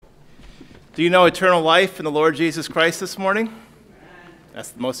Do you know eternal life in the Lord Jesus Christ this morning?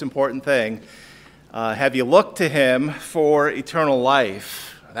 That's the most important thing. Have you looked to him for eternal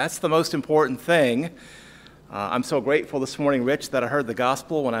life? That's the most important thing. I'm so grateful this morning, Rich, that I heard the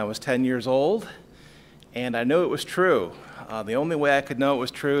gospel when I was 10 years old, and I knew it was true. The only way I could know it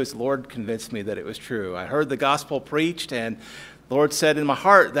was true is the Lord convinced me that it was true. I heard the gospel preached, and the Lord said in my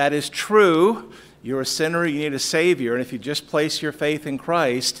heart, that is true. You're a sinner, you need a Savior, and if you just place your faith in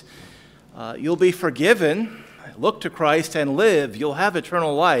Christ, you'll be forgiven. Look to Christ and live. You'll have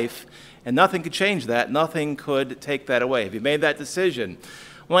eternal life, and nothing could change that. Nothing could take that away. Have you made that decision?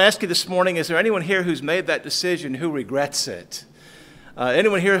 I want to ask you this morning, is there anyone here who's made that decision who regrets it?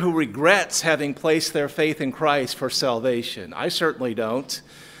 Anyone here who regrets having placed their faith in Christ for salvation? I certainly don't.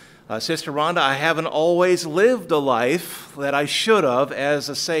 Sister Rhonda, I haven't always lived a life that I should have as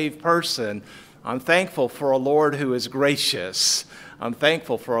a saved person. I'm thankful for a Lord who is gracious. I'm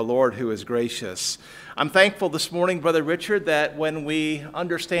thankful for a Lord who is gracious. I'm thankful this morning, Brother Richard, that when we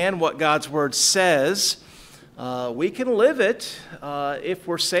understand what God's Word says, we can live it if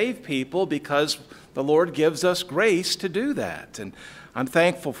we're saved people because the Lord gives us grace to do that. And I'm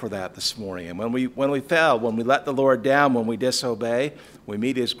thankful for that this morning. And when we fail, when we let the Lord down, when we disobey, we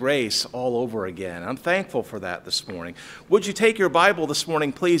meet His grace all over again. I'm thankful for that this morning. Would you take your Bible this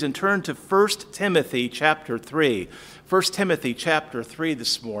morning, please, and turn to 1 Timothy chapter 3. 1 Timothy chapter 3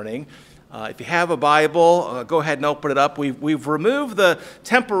 this morning. If you have a Bible, go ahead and open it up. We've removed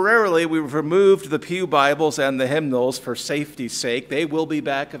temporarily the pew Bibles and the hymnals for safety's sake. They will be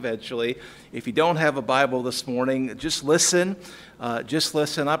back eventually. If you don't have a Bible this morning, just listen. Just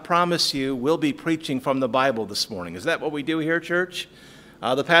listen. I promise you, we'll be preaching from the Bible this morning. Is that what we do here, church?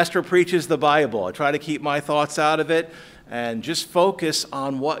 The pastor preaches the Bible. I try to keep my thoughts out of it and just focus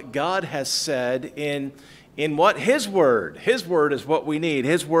on what God has said in what His Word. His Word is what we need.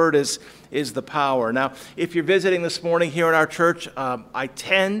 His Word is the power. Now, if you're visiting this morning here in our church, I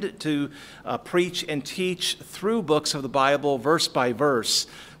tend to preach and teach through books of the Bible, verse by verse.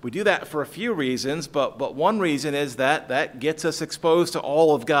 We do that for a few reasons, but one reason is that gets us exposed to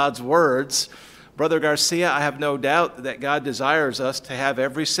all of God's words. Brother Garcia, I have no doubt that God desires us to have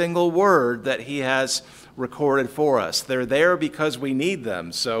every single word that He has recorded for us. They're there because we need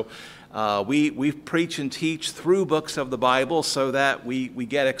them. So we preach and teach through books of the Bible so that we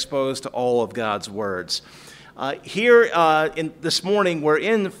get exposed to all of God's words. This morning, we're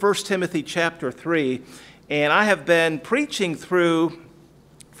in 1 Timothy chapter 3, and I have been preaching through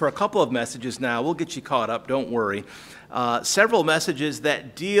for a couple of messages now. We'll get you caught up, don't worry. Several messages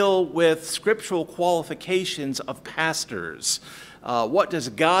that deal with scriptural qualifications of pastors. What does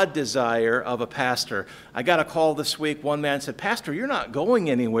God desire of a pastor? I got a call this week. One man said, "Pastor, you're not going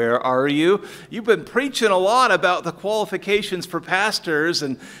anywhere, are you? You've been preaching a lot about the qualifications for pastors,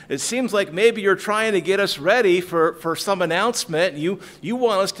 and it seems like maybe you're trying to get us ready for some announcement. You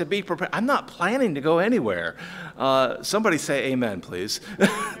want us to be prepared." I'm not planning to go anywhere. Somebody say amen, please.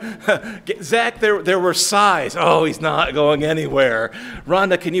 Zach, there were sighs. Oh, he's not going anywhere.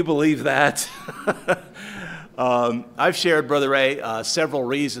 Rhonda, can you believe that? I've shared, Brother Ray, several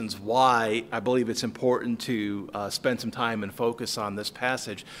reasons why I believe it's important to spend some time and focus on this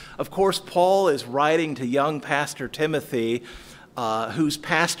passage. Of course, Paul is writing to young Pastor Timothy, who's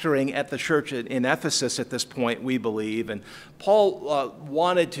pastoring at the church in Ephesus at this point, we believe. And Paul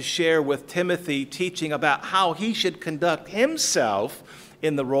wanted to share with Timothy teaching about how he should conduct himself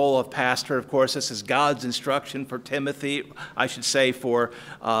in the role of pastor. Of course, this is God's instruction for Timothy, I should say for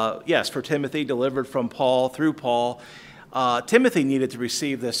Timothy, delivered from Paul, through Paul. Timothy needed to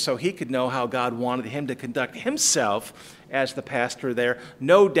receive this so he could know how God wanted him to conduct himself as the pastor there.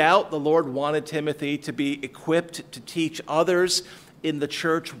 No doubt the Lord wanted Timothy to be equipped to teach others in the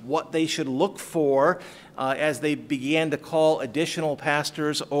church what they should look for as they began to call additional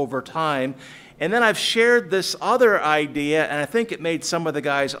pastors over time. And then I've shared this other idea, and I think it made some of the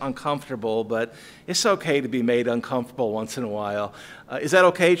guys uncomfortable, but it's okay to be made uncomfortable once in a while. Is that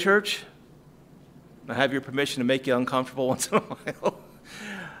okay, church? I have your permission to make you uncomfortable once in a while.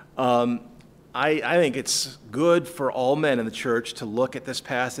 I think it's good for all men in the church to look at this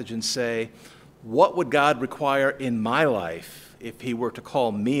passage and say, what would God require in my life if He were to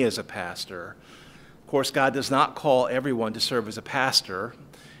call me as a pastor? Of course, God does not call everyone to serve as a pastor.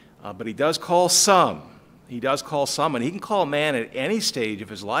 But He does call some. He does call some, and He can call a man at any stage of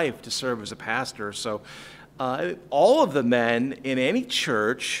his life to serve as a pastor. So all of the men in any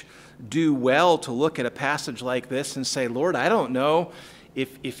church do well to look at a passage like this and say, Lord, I don't know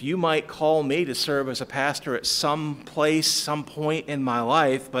if you might call me to serve as a pastor at some place, some point in my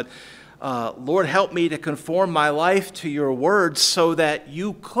life, but Lord, help me to conform my life to your word so that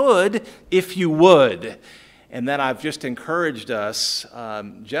you could, if you would. And then I've just encouraged us,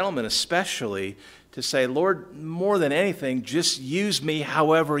 gentlemen especially, to say, Lord, more than anything, just use me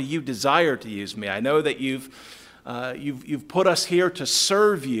however you desire to use me. I know that you've put us here to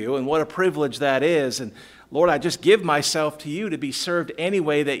serve you, and what a privilege that is. And Lord, I just give myself to you to be served any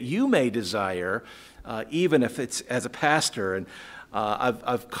way that you may desire, even if it's as a pastor. And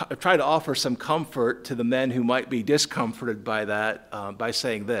I've tried to offer some comfort to the men who might be discomforted by that by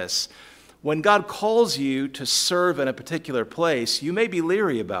saying this. When God calls you to serve in a particular place, you may be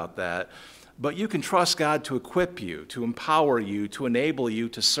leery about that, but you can trust God to equip you, to empower you, to enable you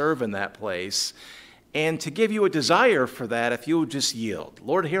to serve in that place, and to give you a desire for that if you'll just yield.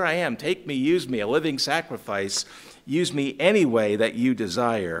 Lord, here I am. Take me, use me, a living sacrifice. Use me any way that you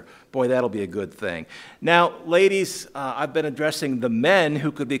desire. Boy, that'll be a good thing. Now, ladies, I've been addressing the men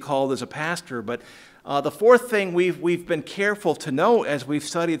who could be called as a pastor, but the fourth thing we've been careful to note as we've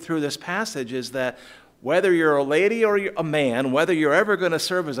studied through this passage is that whether you're a lady or a man, whether you're ever going to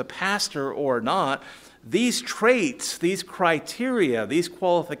serve as a pastor or not, these traits, these criteria, these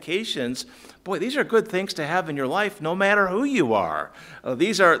qualifications, boy, these are good things to have in your life no matter who you are.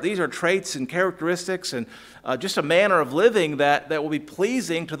 These are traits and characteristics and just a manner of living that will be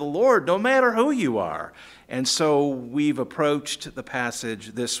pleasing to the Lord no matter who you are. And so we've approached the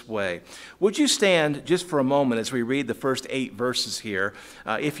passage this way. Would you stand just for a moment as we read the first 8 verses here?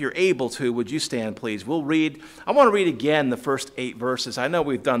 If you're able to, would you stand, please? I want to read again the first 8 verses. I know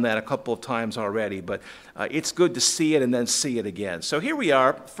we've done that a couple of times already, but it's good to see it and then see it again. So here we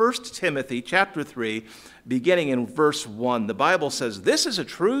are, 1 Timothy chapter 3, beginning in verse 1. The Bible says, "This is a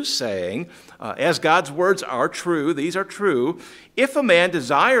true saying, as God's words are true, these are true, if a man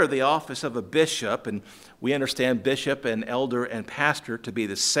desire the office of a bishop," and we understand bishop and elder and pastor to be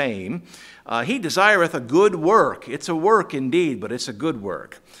the same, "he desireth a good work." It's a work indeed, but it's a good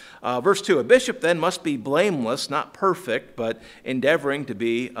work. Verse 2, "A bishop then must be blameless, not perfect, but endeavoring to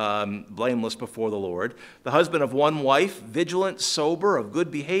be blameless before the Lord. The husband of one wife, vigilant, sober, of good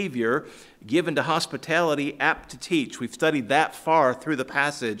behavior, given to hospitality, apt to teach." We've studied that far through the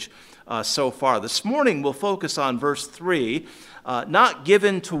passage so far. This morning we'll focus on verse 3, "Not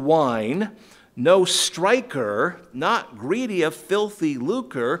given to wine, no striker, not greedy of filthy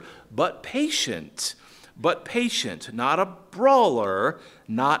lucre, but patient, not a brawler,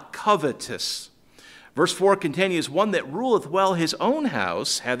 not covetous." Verse 4 continues, "One that ruleth well his own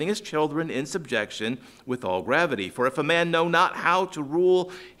house, having his children in subjection with all gravity. For if a man know not how to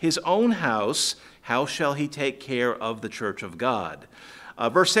rule his own house, how shall he take care of the church of God?"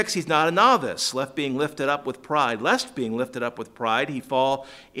 Verse 6, "He's not a novice, lest being lifted up with pride, he fall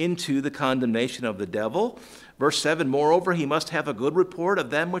into the condemnation of the devil." Verse 7, "Moreover, he must have a good report of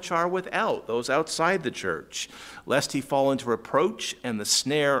them which are without," those outside the church, "lest he fall into reproach and the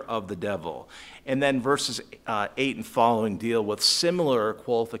snare of the devil." And then verses 8 and following deal with similar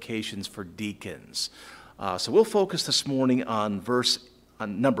qualifications for deacons. So we'll focus this morning on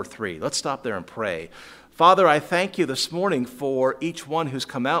number 3. Let's stop there and pray. Father, I thank you this morning for each one who's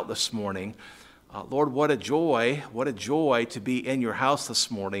come out this morning. Lord, what a joy to be in your house this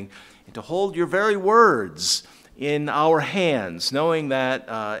morning and to hold your very words in our hands, knowing that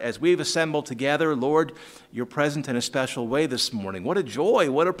as we've assembled together, Lord, you're present in a special way this morning. What a joy,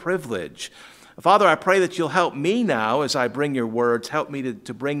 what a privilege. Father, I pray that you'll help me now as I bring your words. Help me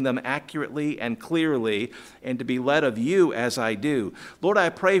to bring them accurately and clearly and to be led of you as I do. Lord, I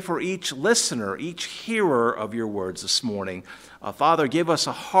pray for each listener, each hearer of your words this morning. Father, give us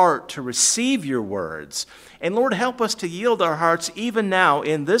a heart to receive your words. And Lord, help us to yield our hearts even now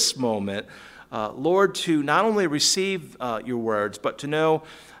in this moment, Lord, to not only receive your words, but to know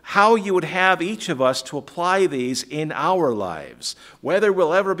how you would have each of us to apply these in our lives, whether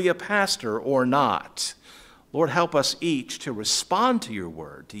we'll ever be a pastor or not. Lord, help us each to respond to your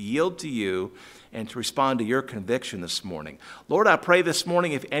word, to yield to you, and to respond to your conviction this morning. Lord, I pray this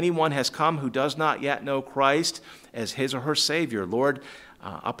morning if anyone has come who does not yet know Christ as his or her Savior, Lord,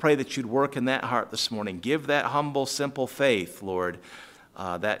 I pray that you'd work in that heart this morning. Give that humble, simple faith, Lord,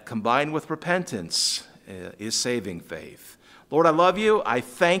 that combined with repentance is saving faith. Lord, I love you. I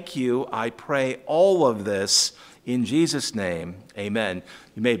thank you. I pray all of this in Jesus' name. Amen.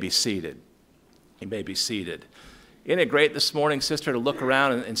 You may be seated. You may be seated. Isn't it great this morning, sister, to look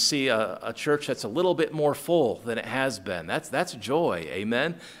around and see a church that's a little bit more full than it has been? That's joy.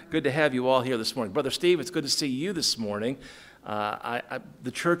 Amen. Good to have you all here this morning. Brother Steve, it's good to see you this morning.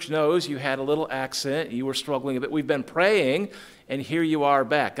 The church knows you had a little accident. You were struggling a bit. We've been praying, and here you are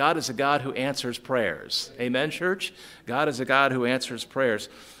back. God is a God who answers prayers. Amen, church? God is a God who answers prayers.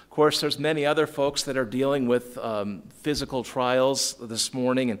 course, there's many other folks that are dealing with physical trials this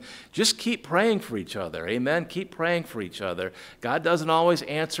morning, and just keep praying for each other. Amen? Keep praying for each other. God doesn't always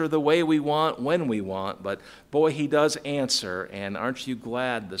answer the way we want, when we want, but boy, he does answer, and aren't you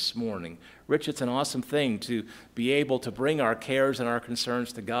glad this morning? Rich, it's an awesome thing to be able to bring our cares and our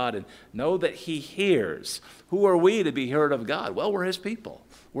concerns to God and know that he hears. Who are we to be heard of God? Well, we're his people.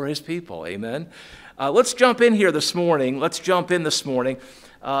 We're his people. Amen? Let's jump in here this morning.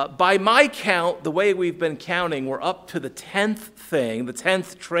 By my count, the way we've been counting, we're up to the 10th thing, the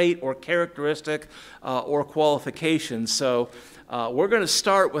 10th trait or characteristic or qualification. So we're going to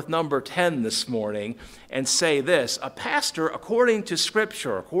start with number 10 this morning and say this: a pastor, according to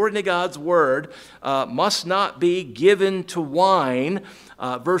Scripture, according to God's Word, must not be given to wine.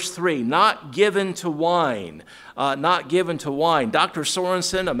 Verse 3, not given to wine. Not given to wine. Dr.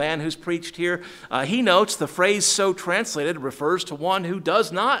 Sorensen, a man who's preached here, he notes the phrase so translated refers to one who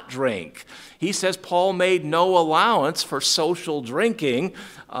does not drink. He says Paul made no allowance for social drinking,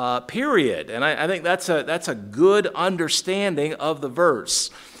 period. And I think that's a good understanding of the verse.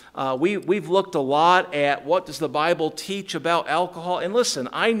 We've looked a lot at what does the Bible teach about alcohol. And listen,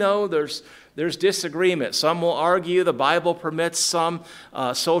 I know there's disagreement. Some will argue the Bible permits some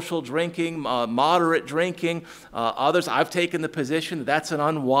social drinking, moderate drinking. Others, I've taken the position that that's an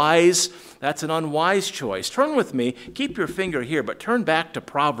unwise choice. Turn with me, keep your finger here, but turn back to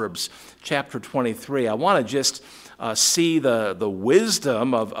Proverbs chapter 23. I want to just see the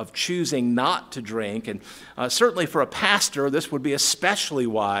wisdom of choosing not to drink. And certainly for a pastor, this would be especially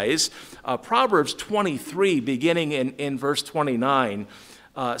wise. Proverbs 23, beginning in verse 29,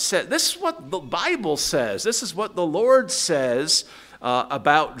 said, this is what the Bible says. This is what the Lord says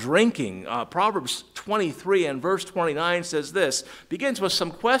about drinking. Proverbs 23 and verse 29 says this, begins with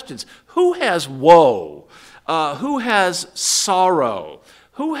some questions. Who has woe? Who has sorrow?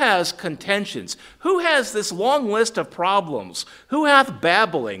 Who has contentions? Who has this long list of problems? Who hath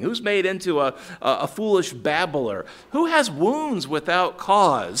babbling? Who's made into a foolish babbler? Who has wounds without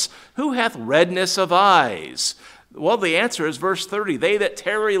cause? Who hath redness of eyes? Well, the answer is verse 30. They that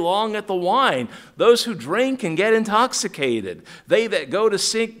tarry long at the wine, those who drink and get intoxicated, they that go to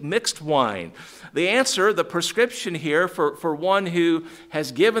seek mixed wine. The answer, the prescription here for one who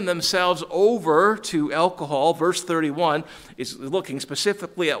has given themselves over to alcohol, verse 31, is looking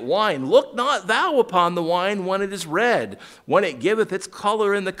specifically at wine. Look not thou upon the wine when it is red, when it giveth its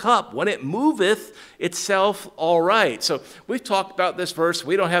color in the cup, when it moveth itself all right. So we've talked about this verse.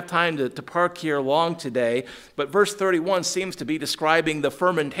 We don't have time to park here long today, but verse 31 seems to be describing the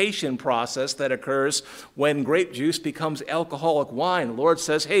fermentation process that occurs when grape juice becomes alcoholic wine. The Lord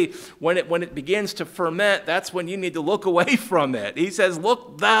says, hey, when it begins to ferment, that's when you need to look away from it. He says,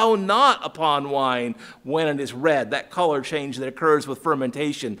 look thou not upon wine when it is red, that color change that occurs with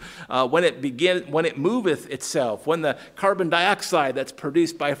fermentation. When it moveth itself, when the carbon dioxide that's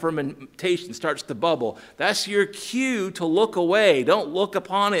produced by fermentation starts to bubble, that's your cue to look away. Don't look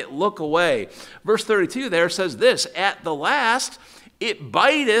upon it, look away. Verse 32 there says this, at the last it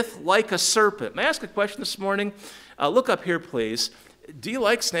biteth like a serpent. May I ask a question this morning? Look up here, please. Do you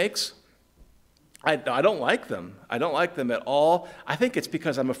like snakes? I don't like them. I don't like them at all. I think it's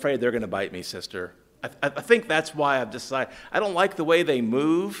because I'm afraid they're going to bite me, sister. I think that's why I've decided. I don't like the way they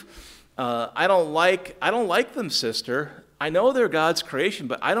move. I don't like them, sister. I know they're God's creation,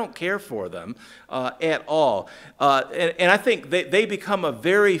 but I don't care for them at all. And I think they become a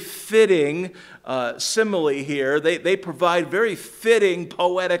very fitting simile here. They provide very fitting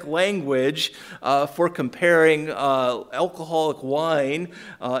poetic language for comparing alcoholic wine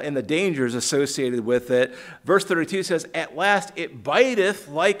and the dangers associated with it. Verse 32 says, at last it biteth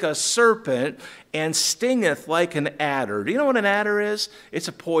like a serpent and stingeth like an adder. Do you know what an adder is? It's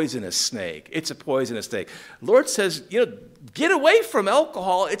a poisonous snake. It's a poisonous snake. The Lord says, get away from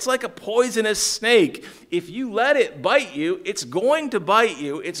alcohol. It's like a poisonous snake. If you let it bite you, it's going to bite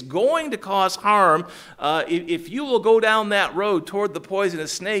you. It's going to cause harm. If you will go down that road toward the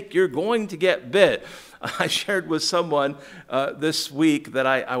poisonous snake, you're going to get bit. I shared with someone this week that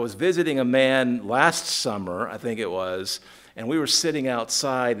I was visiting a man last summer, I think it was, and we were sitting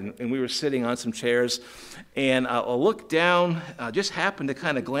outside, and we were sitting on some chairs, and I looked down, just happened to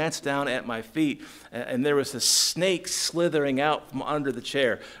kind of glance down at my feet, and there was a snake slithering out from under the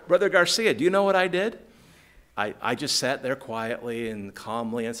chair. Brother Garcia, do you know what I did? I just sat there quietly and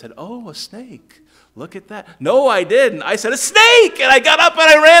calmly and said, oh, a snake. Look at that. No, I didn't. I said, a snake! And I got up and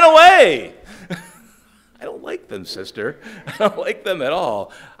I ran away. I don't like them, sister. I don't like them at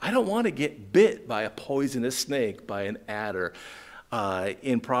all. I don't want to get bit by a poisonous snake, by an adder.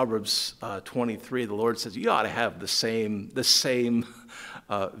 In Proverbs 23, the Lord says, you ought to have the same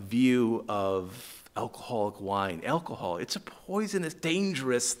view of alcoholic wine. Alcohol, it's a poisonous,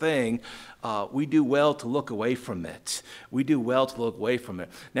 dangerous thing. We do well to look away from it. We do well to look away from it.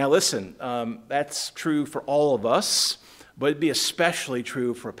 Now listen, that's true for all of us, but it'd be especially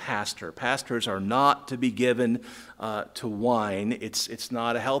true for a pastor. Pastors are not to be given to wine. It's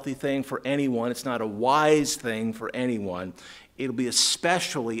not a healthy thing for anyone. It's not a wise thing for anyone. It'll be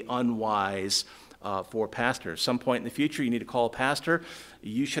especially unwise for pastors. Some point in the future, you need to call a pastor.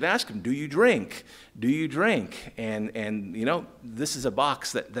 You should ask him, do you drink? Do you drink? And you know, this is a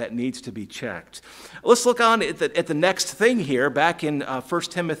box that needs to be checked. Let's look on at the next thing here, back in 1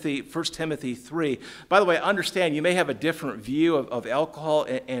 Timothy 3. By the way, understand, you may have a different view of alcohol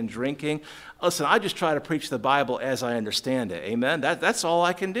and drinking. Listen, I just try to preach the Bible as I understand it. Amen? That's all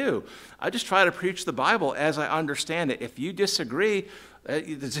I can do. I just try to preach the Bible as I understand it. If you disagree,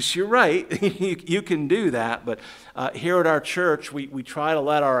 you're right, you can do that, but here at our church, we try to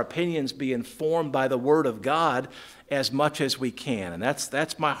let our opinions be informed by the Word of God as much as we can, and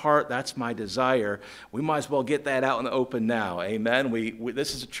that's my heart, that's my desire. We might as well get that out in the open now, amen?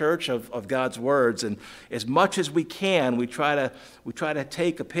 This is a church of God's words, and as much as we can, we try to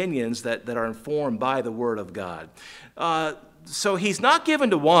take opinions that are informed by the Word of God. So he's not given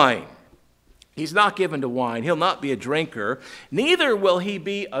to wine. He's not given to wine. He'll not be a drinker. Neither will he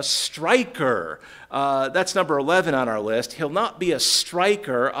be a striker. That's number 11 on our list. He'll not be a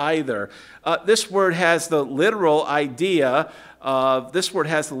striker either. This word has the literal idea of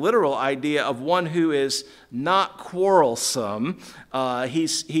one who is not quarrelsome.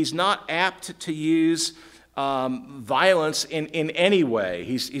 He's not apt to use violence in any way.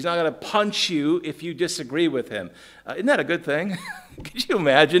 He's not going to punch you if you disagree with him. Isn't that a good thing? Could you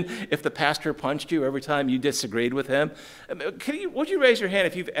imagine if the pastor punched you every time you disagreed with him? Would you raise your hand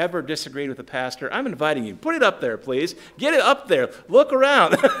if you've ever disagreed with a pastor? I'm inviting you. Put it up there, please. Get it up there. Look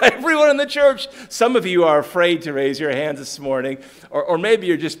around. Everyone in the church. Some of you are afraid to raise your hands this morning, or maybe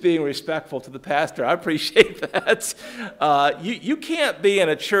you're just being respectful to the pastor. I appreciate that. You can't be in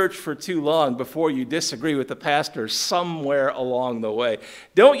a church for too long before you disagree with the pastor somewhere along the way.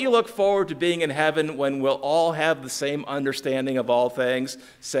 Don't you look forward to being in heaven when we'll all have the same understanding of all things?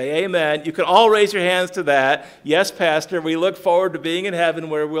 Say amen. You can all raise your hands to that. Yes, Pastor, we look forward to being in heaven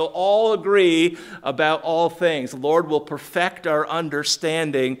where we'll all agree about all things. The Lord will perfect our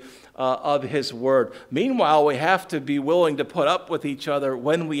understanding of His Word. Meanwhile, we have to be willing to put up with each other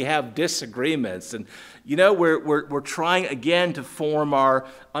when we have disagreements. And you know, we're trying again to form our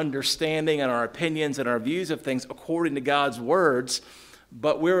understanding and our opinions and our views of things according to God's words.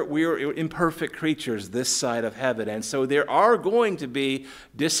 But we're imperfect creatures this side of heaven. And so there are going to be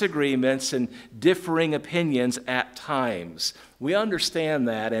disagreements and differing opinions at times. We understand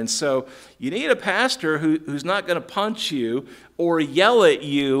that. And so you need a pastor who's not going to punch you or yell at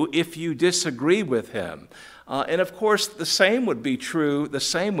you if you disagree with him. And of course, the same would be true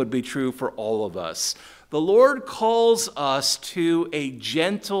for all of us. The Lord calls us to a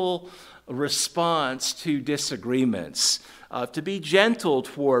gentle response to disagreements. To be gentle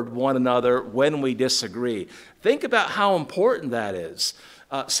toward one another when we disagree. Think about how important that is.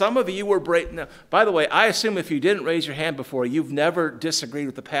 Some of you were brave. Now, by the way, I assume if you didn't raise your hand before, you've never disagreed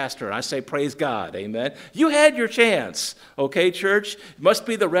with the pastor. And I say, praise God, amen. You had your chance, okay, church? Must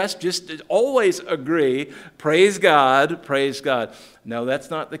be the rest. Just always agree. Praise God, praise God. No, that's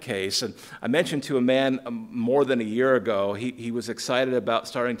not the case. And I mentioned to a man more than a year ago, he was excited about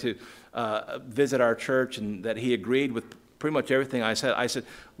starting to visit our church, and that he agreed with pretty much everything I said. I said,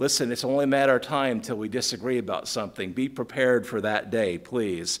 listen, it's only a matter of time till we disagree about something. Be prepared for that day,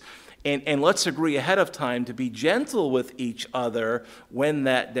 please. And let's agree ahead of time to be gentle with each other when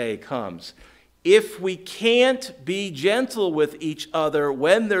that day comes. If we can't be gentle with each other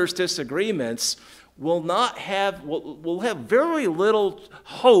when there's disagreements, we'll have very little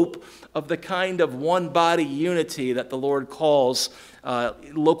hope of the kind of one-body unity that the Lord calls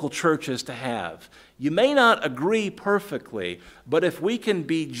local churches to have. You may not agree perfectly, but if we can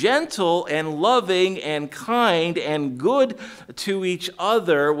be gentle and loving and kind and good to each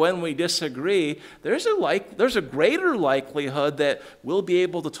other when we disagree, there's a greater likelihood that we'll be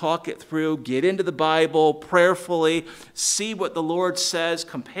able to talk it through, get into the Bible prayerfully, see what the Lord says,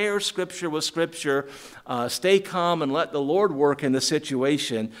 compare Scripture with Scripture, stay calm and let the Lord work in the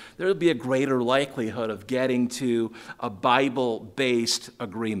situation, there will be a greater likelihood of getting to a Bible-based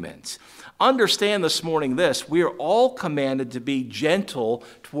agreement. Understand this morning this: we are all commanded to be gentle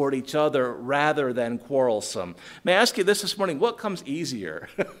toward each other rather than quarrelsome. May I ask you this morning: what comes easier?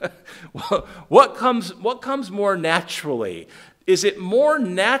 What comes more naturally? Is it more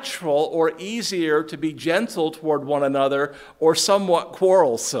natural or easier to be gentle toward one another or somewhat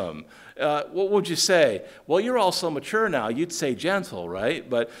quarrelsome? What would you say? Well, you're all so mature now, you'd say gentle, right?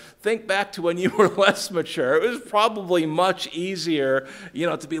 But think back to when you were less mature. It was probably much easier,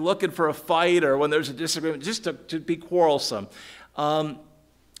 to be looking for a fight or when there's a disagreement, just to be quarrelsome.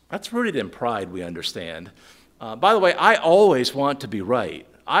 That's rooted in pride, we understand. By the way, I always want to be right.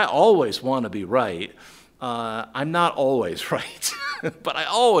 I always want to be right. I'm not always right, but I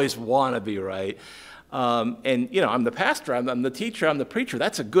always want to be right. I'm the pastor, I'm the teacher, I'm the preacher.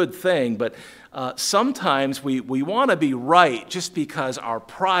 That's a good thing, but sometimes we want to be right just because our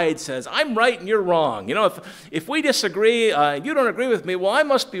pride says, I'm right and you're wrong. If we disagree, you don't agree with me, well, I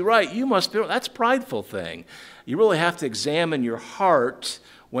must be right, you must be right. That's a prideful thing. You really have to examine your heart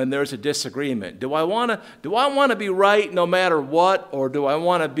when there's a disagreement. Do I want to be right no matter what, or do I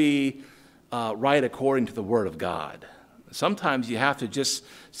want to be right according to the Word of God? Sometimes you have to just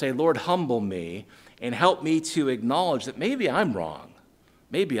say, Lord, humble me and help me to acknowledge that maybe I'm wrong.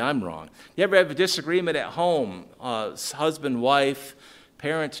 Maybe I'm wrong. You ever have a disagreement at home, husband, wife,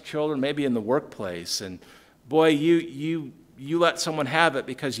 parents, children, maybe in the workplace, and boy, you let someone have it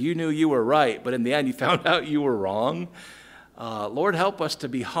because you knew you were right, but in the end you found out you were wrong? Lord, help us to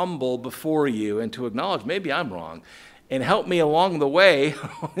be humble before you and to acknowledge maybe I'm wrong. And help me along the way,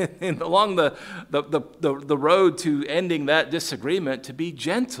 along the road to ending that disagreement, to be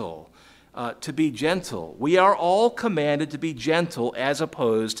gentle. We are all commanded to be gentle as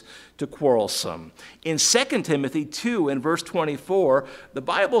opposed to quarrelsome. In 2 Timothy 2, in verse 24, the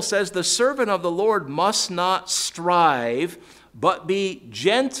Bible says, the servant of the Lord must not strive, but be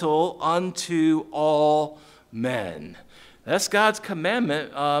gentle unto all men. That's God's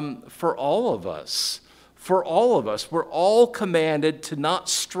commandment for all of us. For all of us, we're all commanded to not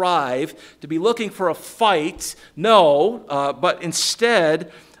strive, to be looking for a fight, but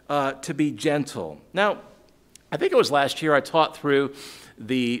instead to be gentle. Now, I think it was last year I taught through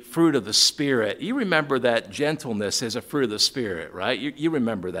the fruit of the Spirit. You remember that gentleness is a fruit of the Spirit, right? You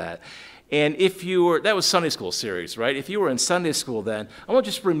remember that. And that was Sunday school series, right? If you were in Sunday school then, I want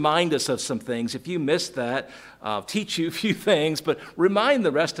to just remind us of some things. If you missed that, I'll teach you a few things, but remind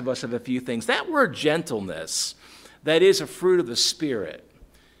the rest of us of a few things. That word gentleness, that is a fruit of the Spirit.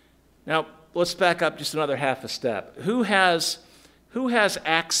 Now, let's back up just another half a step. Who has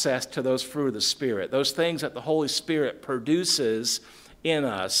access to those fruit of the Spirit, those things that the Holy Spirit produces in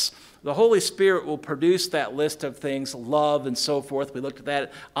us? The Holy Spirit will produce that list of things, love and so forth. We looked at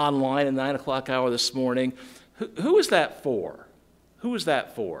that online in the 9 o'clock hour this morning. Who is that for? Who is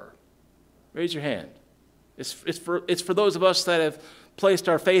that for? Raise your hand. It's for those of us that have placed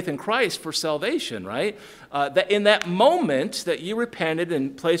our faith in Christ for salvation, right? That in that moment that you repented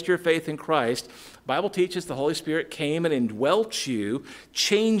and placed your faith in Christ, the Bible teaches the Holy Spirit came and indwelt you,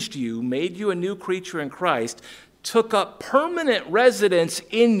 changed you, made you a new creature in Christ, took up permanent residence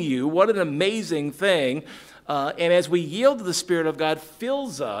in you. What an amazing thing. And as we yield to the Spirit of God,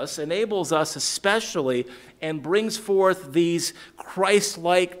 fills us, enables us especially, and brings forth these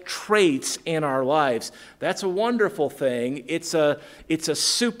Christ-like traits in our lives. That's a wonderful thing. It's a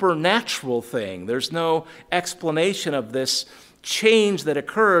supernatural thing. There's no explanation of this change that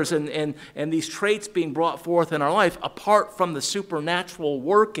occurs and these traits being brought forth in our life apart from the supernatural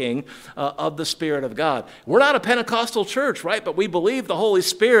working of the Spirit of God. We're not a Pentecostal church, right? But we believe the Holy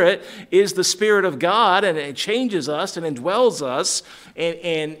Spirit is the Spirit of God, and it changes us and indwells us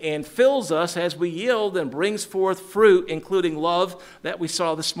and fills us as we yield and brings forth fruit, including love that we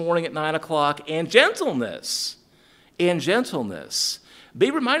saw this morning at 9 o'clock, and gentleness. Be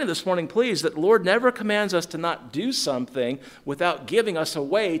reminded this morning, please, that the Lord never commands us to not do something without giving us a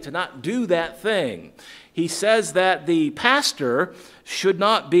way to not do that thing. He says that the pastor should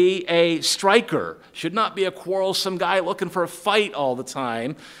not be a striker, should not be a quarrelsome guy looking for a fight all the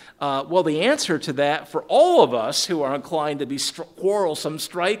time. Well, the answer to that for all of us who are inclined to be quarrelsome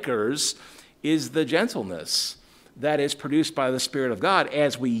strikers is the gentleness that is produced by the Spirit of God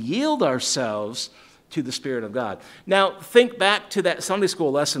as we yield ourselves to the Spirit of God. Now, think back to that Sunday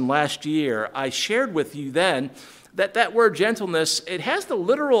school lesson last year. I shared with you then That word gentleness, it has the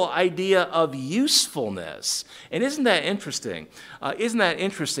literal idea of usefulness. And isn't that interesting?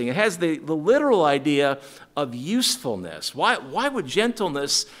 It has the literal idea of usefulness. Why would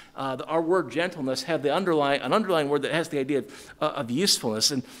gentleness, our word gentleness, have an underlying word that has the idea of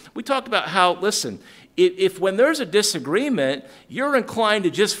usefulness? And we talked about how, listen, if when there's a disagreement, you're inclined to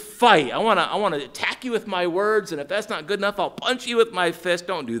just fight. I want to attack you with my words, and if that's not good enough, I'll punch you with my fist.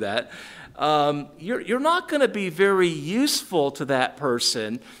 Don't do that. You're not going to be very useful to that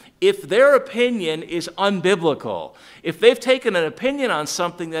person if their opinion is unbiblical. If they've taken an opinion on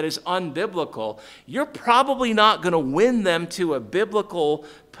something that is unbiblical, you're probably not going to win them to a biblical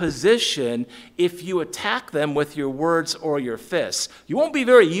position if you attack them with your words or your fists. You won't be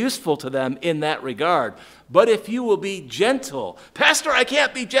very useful to them in that regard. But if you will be gentle, Pastor, I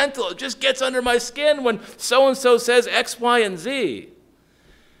can't be gentle. It just gets under my skin when so-and-so says X, Y, and Z.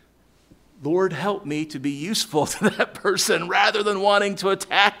 Lord, help me to be useful to that person rather than wanting to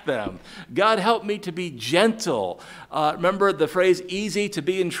attack them. God, help me to be gentle. Remember the phrase, easy to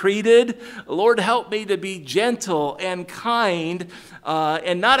be entreated? Lord, help me to be gentle and kind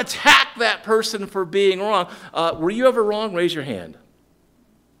and not attack that person for being wrong. Were you ever wrong? Raise your hand.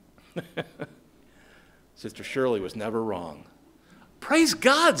 Sister Shirley was never wrong. Praise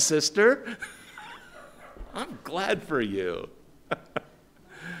God, sister. I'm glad for you.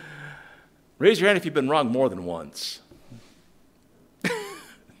 Raise your hand if you've been wrong more than once.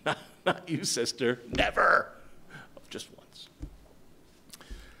 Not you, sister. Never. Just once.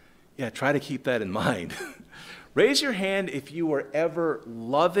 Yeah, try to keep that in mind. Raise your hand if you were ever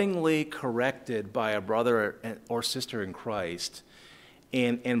lovingly corrected by a brother or sister in Christ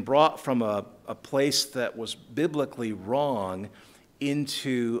and brought from a place that was biblically wrong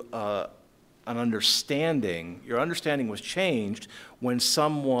into an understanding. Your understanding was changed when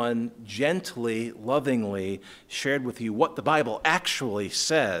someone gently, lovingly shared with you what the Bible actually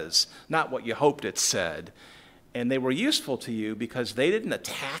says, not what you hoped it said. And they were useful to you because they didn't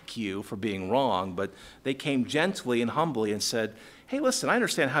attack you for being wrong, but they came gently and humbly and said, hey, listen, I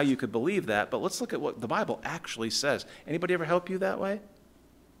understand how you could believe that, but let's look at what the Bible actually says. Anybody ever help you that way?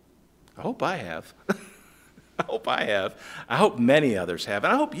 I hope I have. I hope I have. I hope many others have.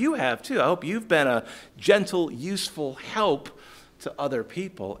 And I hope you have too. I hope you've been a gentle, useful help to other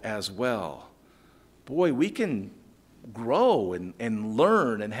people as well. Boy, we can grow and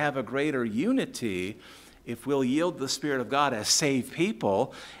learn and have a greater unity if we'll yield the Spirit of God as saved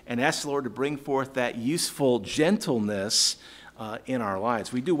people and ask the Lord to bring forth that useful gentleness in our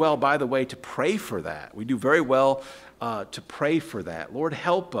lives. We do well, by the way, to pray for that. We do very well to pray for that. Lord,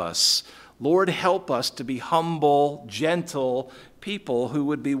 help us. Lord, help us to be humble, gentle people who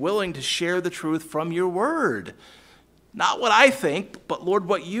would be willing to share the truth from your word. Not what I think, but Lord,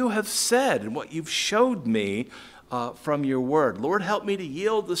 what you have said and what you've showed me from your word. Lord, help me to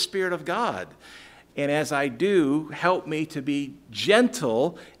yield the Spirit of God. And as I do, help me to be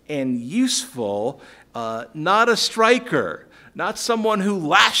gentle and useful, not a striker, not someone who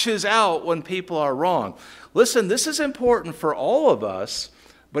lashes out when people are wrong. Listen, this is important for all of us,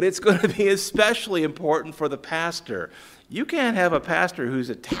 but it's going to be especially important for the pastor. You can't have a pastor who's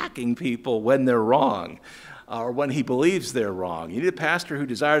attacking people when they're wrong or when he believes they're wrong. You need a pastor who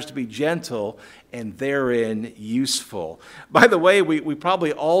desires to be gentle and therein useful. By the way, we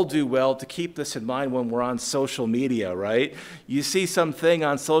probably all do well to keep this in mind when we're on social media, right? You see something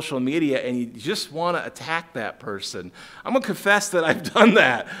on social media and you just want to attack that person. I'm going to confess that I've done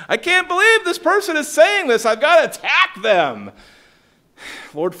that. I can't believe this person is saying this. I've got to attack them.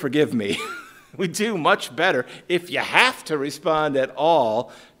 Lord, forgive me. We do much better, if you have to respond at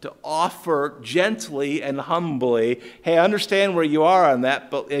all, to offer gently and humbly, hey, I understand where you are on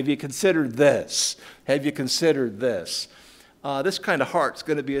that, but have you considered this? Have you considered this? This kind of heart's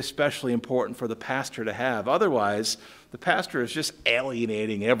going to be especially important for the pastor to have. Otherwise, the pastor is just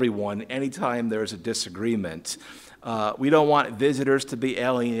alienating everyone anytime there's a disagreement. We don't want visitors to be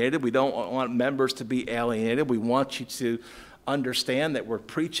alienated. We don't want members to be alienated. We want you to understand that we're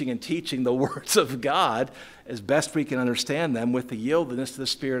preaching and teaching the words of God as best we can understand them with the yieldedness to the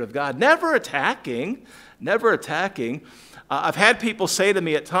Spirit of God. Never attacking, never attacking. I've had people say to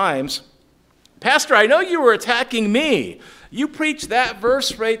me at times, Pastor, I know you were attacking me. You preached that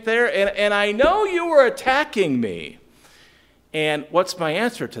verse right there, and I know you were attacking me. And what's my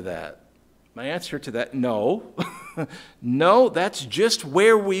answer to that? My answer to that, no. No, that's just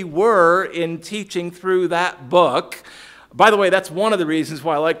where we were in teaching through that book. By the way, that's one of the reasons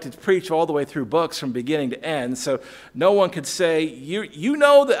why I like to preach all the way through books from beginning to end. So no one could say, you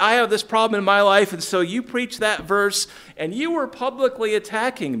know that I have this problem in my life, and so you preach that verse, and you were publicly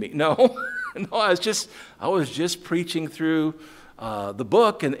attacking me. No, No, I was just preaching through the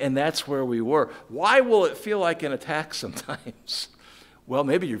book, and that's where we were. Why will it feel like an attack sometimes? Well,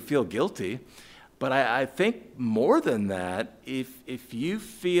 maybe you feel guilty, but I think more than that, if you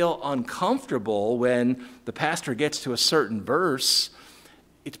feel uncomfortable when the pastor gets to a certain verse,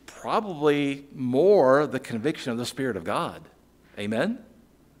 it's probably more the conviction of the Spirit of God. Amen?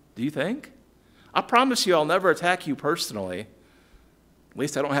 Do you think? I promise you I'll never attack you personally. At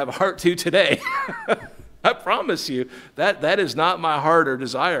least I don't have a heart to today. I promise you that is not my heart or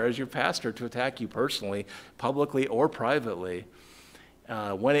desire as your pastor to attack you personally, publicly or privately.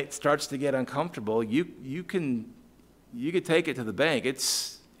 When it starts to get uncomfortable, you can take it to the bank.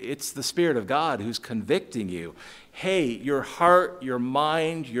 It's the Spirit of God who's convicting you. Hey, your heart, your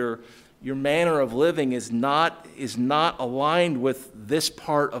mind, your manner of living is not aligned with this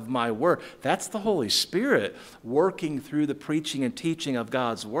part of my word. That's the Holy Spirit working through the preaching and teaching of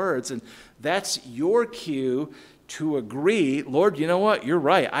God's words, and that's your cue to agree, Lord, you know what? You're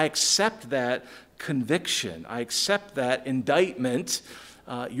right. I accept that conviction. I accept that indictment.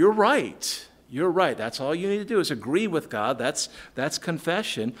 You're right. You're right. That's all you need to do is agree with God. That's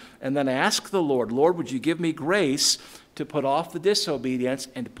confession. And then ask the Lord, Lord, would you give me grace to put off the disobedience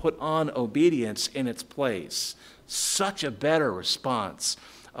and to put on obedience in its place? Such a better response.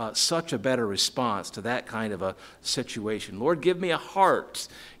 Such a better response to that kind of a situation. Lord, give me a heart.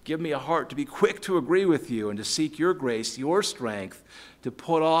 Give me a heart to be quick to agree with you and to seek your grace, your strength, to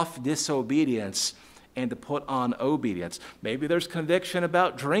put off disobedience and to put on obedience. Maybe there's conviction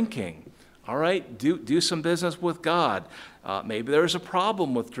about drinking. All right, do some business with God. Maybe there's a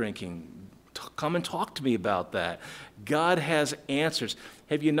problem with drinking. Come and talk to me about that. God has answers.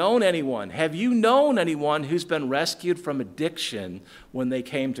 Have you known anyone who's been rescued from addiction when they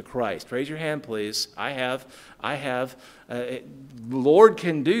came to Christ? Raise your hand, please. I have. The Lord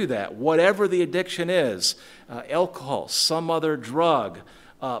can do that, whatever the addiction is. Alcohol, some other drug,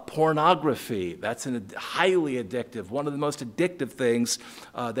 pornography. That's highly addictive, one of the most addictive things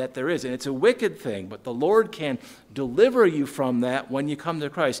that there is. And it's a wicked thing, but the Lord can deliver you from that when you come to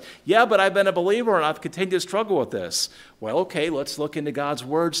Christ. Yeah, but I've been a believer and I've continued to struggle with this. Well, okay, let's look into God's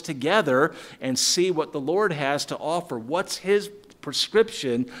words together and see what the Lord has to offer. What's his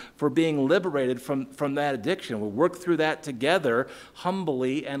prescription for being liberated from that addiction? We'll work through that together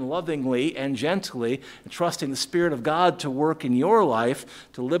humbly and lovingly and gently, and trusting the Spirit of God to work in your life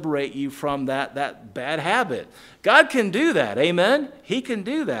to liberate you from that bad habit. God can do that, amen? He can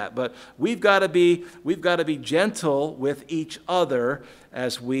do that, but we've got to be gentle with each other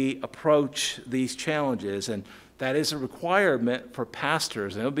as we approach these challenges, and that is a requirement for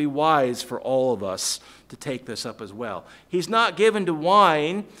pastors, and it would be wise for all of us to take this up as well. He's not given to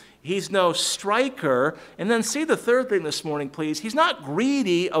wine. He's no striker. And then see the third thing this morning, please. He's not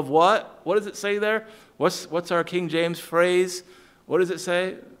greedy of what? What does it say there? What's our King James phrase? What does it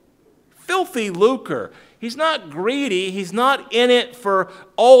say? Filthy lucre. He's not greedy. He's not in it for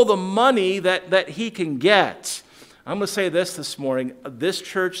all the money that he can get. I'm going to say this morning. This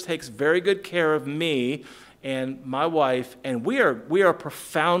church takes very good care of me and my wife, and we are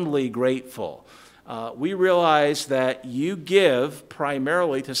profoundly grateful. We realize that you give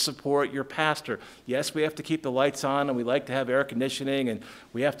primarily to support your pastor. Yes, we have to keep the lights on, and we like to have air conditioning, and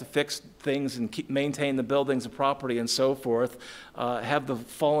we have to fix things and maintain the buildings and property and so forth, have the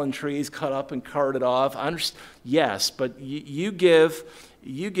fallen trees cut up and carted off. Yes, but you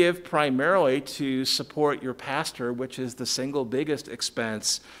give primarily to support your pastor, which is the single biggest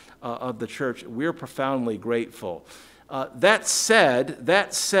expense of the church. We're profoundly grateful. That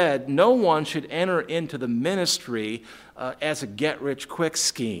said, no one should enter into the ministry as a get-rich-quick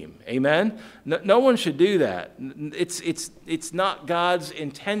scheme. Amen? No one should do that. It's not God's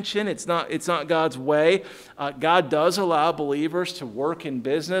intention. It's not God's way. God does allow believers to work in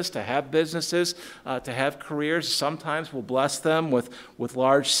business, to have businesses, to have careers. Sometimes we'll bless them with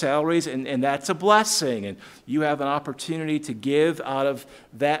large salaries, and that's a blessing. And you have an opportunity to give out of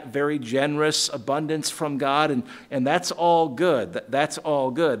that very generous abundance from God, and that's all good. That's all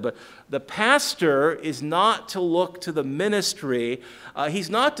good. But the pastor is not to look to the ministry. He's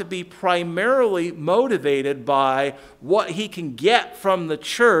not to be primarily motivated by what he can get from the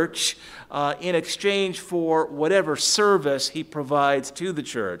church in exchange for whatever service he provides to the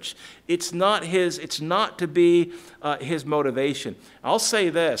church. It's not to be his motivation. I'll say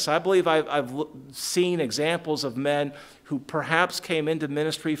this. I believe I've seen examples of men who perhaps came into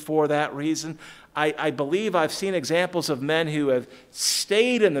ministry for that reason. I believe I've seen examples of men who have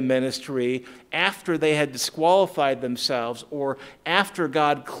stayed in the ministry after they had disqualified themselves or after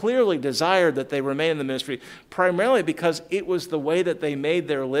God clearly desired that they remain in the ministry, primarily because it was the way that they made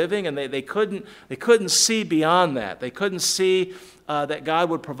their living and they they couldn't see beyond that. They couldn't see that God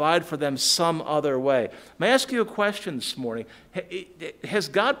would provide for them some other way. May I ask you a question this morning? Has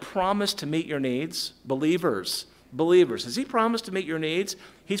God promised to meet your needs? Believers, has He promised to meet your needs?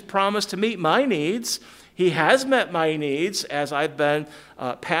 He's promised to meet my needs. He has met my needs as I've been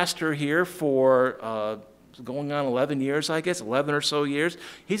pastor here for going on 11 years, I guess, 11 or so years.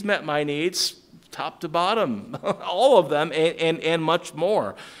 He's met my needs top to bottom, all of them, and much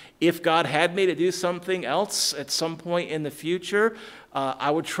more. If God had me to do something else at some point in the future, I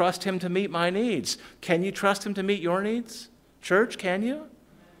would trust Him to meet my needs. Can you trust Him to meet your needs? Church, can you?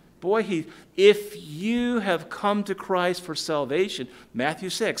 Boy, if you have come to Christ for salvation, Matthew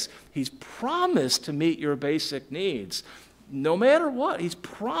 6, He's promised to meet your basic needs. No matter what, He's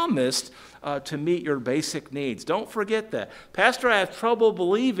promised to meet your basic needs. Don't forget that. Pastor, I have trouble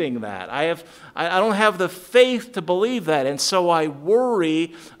believing that. I don't have the faith to believe that, and so I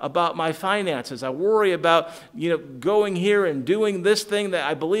worry about my finances. I worry about going here and doing this thing that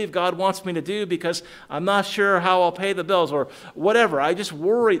I believe God wants me to do because I'm not sure how I'll pay the bills or whatever. I just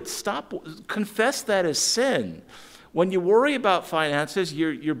worry. Stop. Confess that as sin. When you worry about finances,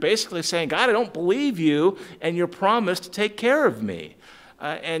 you're basically saying, God, I don't believe you, and you're promised to take care of me.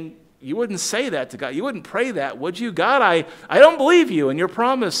 And you wouldn't say that to God. You wouldn't pray that, would you? God, I don't believe you and your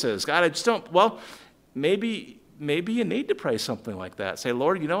promises. God, I just don't. Well, maybe you need to pray something like that. Say,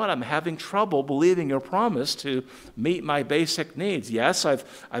 Lord, you know what? I'm having trouble believing your promise to meet my basic needs. Yes,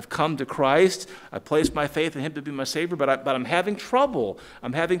 I've come to Christ. I placed my faith in Him to be my Savior, but I'm having trouble.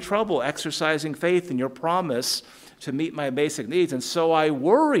 I'm having trouble exercising faith in your promise to meet my basic needs, and so I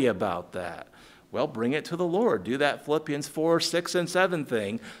worry about that. Well, bring it to the Lord. Do that Philippians 4, 6, and 7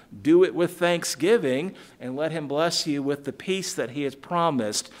 thing. Do it with thanksgiving, and let Him bless you with the peace that He has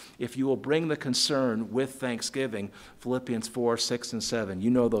promised if you will bring the concern with thanksgiving. Philippians 4, 6, and 7. You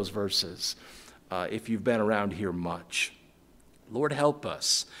know those verses if you've been around here much. Lord, help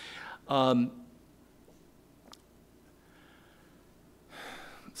us.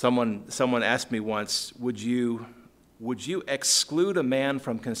 Someone asked me once, would you exclude a man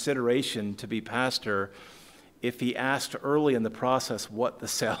from consideration to be pastor if he asked early in the process what the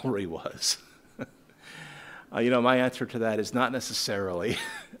salary was? My answer to that is not necessarily.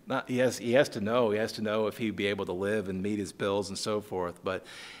 He has to know. He has to know if he'd be able to live and meet his bills and so forth. But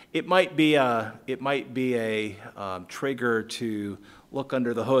it might be a trigger to look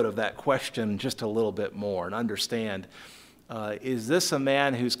under the hood of that question just a little bit more and understand. Is this a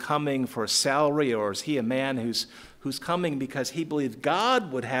man who's coming for a salary, or is he a man who's coming because he believes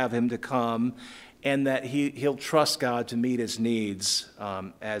God would have him to come, and that he'll trust God to meet his needs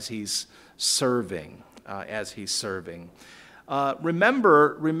as he's serving?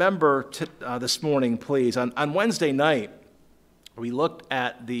 Remember this morning, please. On Wednesday night, we looked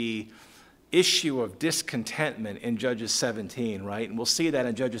at the issue of discontentment in Judges 17, right? And we'll see that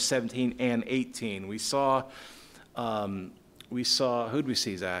in Judges 17 and 18. We saw, who'd we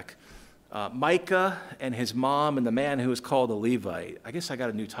see, Zach? Micah and his mom and the man who was called a Levite. I guess I got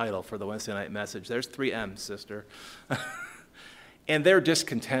a new title for the Wednesday night message. There's 3 M's, sister. And their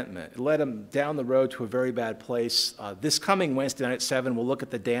discontentment. It led them down the road to a very bad place. This coming Wednesday night at 7, we'll look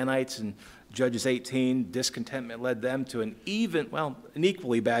at the Danites in Judges 18. Discontentment led them to an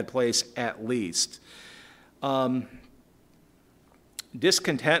equally bad place at least.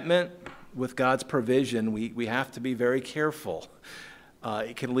 Discontentment with God's provision, we have to be very careful.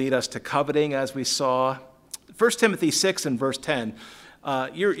 It can lead us to coveting, as we saw. 1 Timothy 6 and verse 10.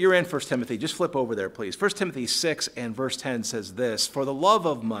 You're in 1 Timothy. Just flip over there, please. 1 Timothy 6 and verse 10 says this: for the love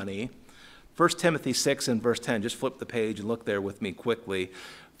of money, 1 Timothy 6 and verse 10, just flip the page and look there with me quickly.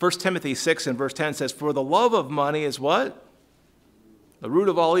 1 Timothy 6 and verse 10 says, for the love of money is what? The root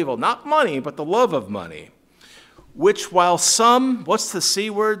of all evil. Not money, but the love of money. Which while some, what's the C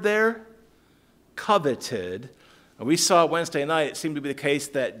word there? Coveted. And we saw Wednesday night, it seemed to be the case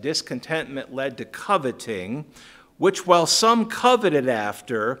that discontentment led to coveting, which while some coveted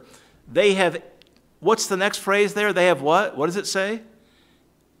after, they have, what's the next phrase there? They have what? What does it say?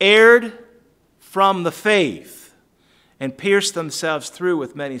 Erred from the faith and pierced themselves through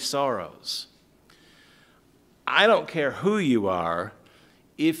with many sorrows. I don't care who you are,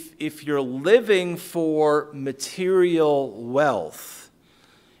 if you're living for material wealth,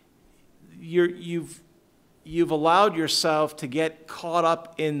 you've allowed yourself to get caught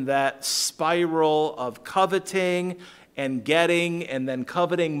up in that spiral of coveting and getting, and then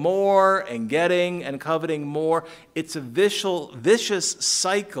coveting more and getting and coveting more. It's a vicious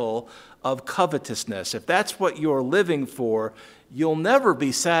cycle of covetousness, if that's what you're living for, you'll never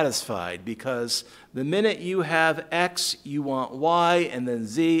be satisfied, because the minute you have X, you want Y and then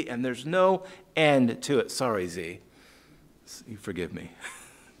Z, and there's no end to it. Sorry, Z. You forgive me.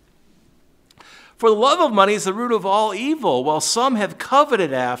 For the love of money is the root of all evil, while some have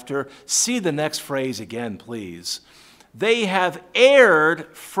coveted after. See the next phrase again, please. They have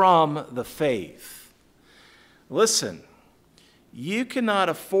erred from the faith. Listen, you cannot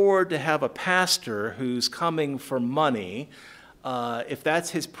afford to have a pastor who's coming for money. If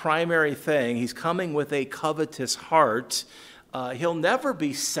that's his primary thing, he's coming with a covetous heart. He'll never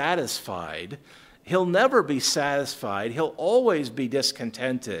be satisfied. He'll never be satisfied. He'll always be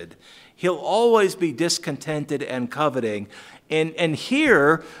discontented. He'll always be discontented and coveting. And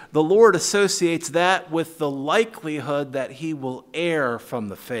here, the Lord associates that with the likelihood that he will err from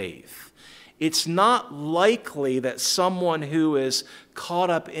the faith. It's not likely that someone who is caught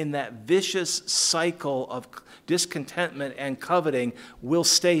up in that vicious cycle of discontentment and coveting will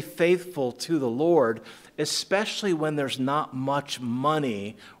stay faithful to the Lord, especially when there's not much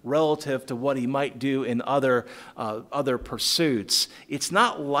money relative to what he might do in other pursuits. It's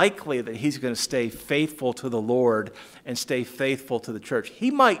not likely that he's going to stay faithful to the Lord and stay faithful to the church. He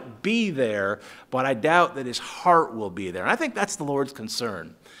might be there, but I doubt that his heart will be there. And I think that's the Lord's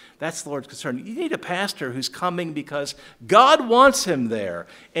concern. That's the Lord's concern. You need a pastor who's coming because God wants him there.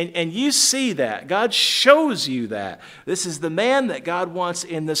 And you see that. God shows you that. This is the man that God wants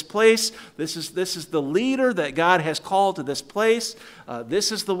in this place. This is the leader that God has called to this place.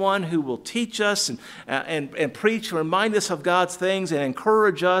 This is the one who will teach us and preach and remind us of God's things and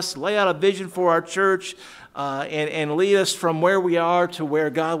encourage us, lay out a vision for our church, and lead us from where we are to where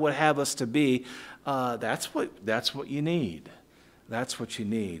God would have us to be. That's what you need. That's what you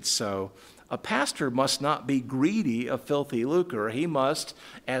need. So a pastor must not be greedy of filthy lucre. He must,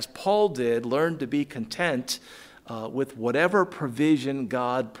 as Paul did, learn to be content with whatever provision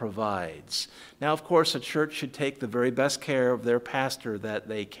God provides. Now, of course, a church should take the very best care of their pastor that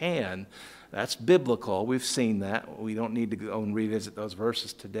they can. That's biblical. We've seen that. We don't need to go and revisit those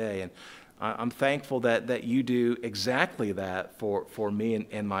verses today. And I'm thankful that you do exactly that for me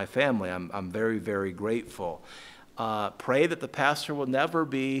and my family. I'm very, very grateful. Pray that the pastor will never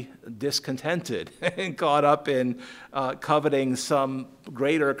be discontented and caught up in coveting some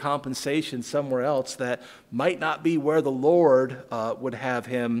greater compensation somewhere else that might not be where the Lord would have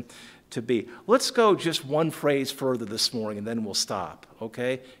him to be. Let's go just one phrase further this morning, and then we'll stop,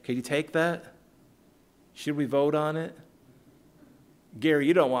 okay? Can you take that? Should we vote on it? Gary,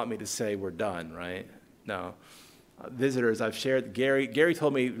 you don't want me to say we're done, right? No. Visitors I've shared, Gary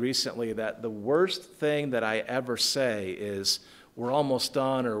told me recently that the worst thing that I ever say is we're almost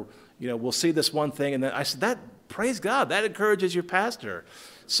done, or we'll see this one thing, and then I said, praise God, that encourages your pastor.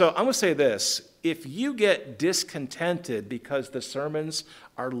 So I'm going to say this: if you get discontented because the sermons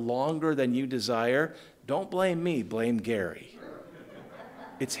are longer than you desire, don't blame me, blame Gary.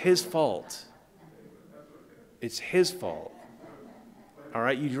 It's his fault. It's his fault. All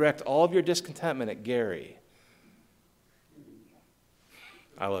right, you direct all of your discontentment at Gary.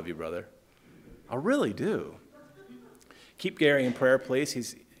 I love you, brother. I really do. Keep Gary in prayer,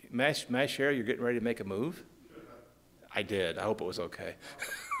 please. May I share you're getting ready to make a move? I did. I hope it was okay.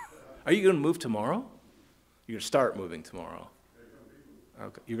 Are you going to move tomorrow? You're going to start moving tomorrow.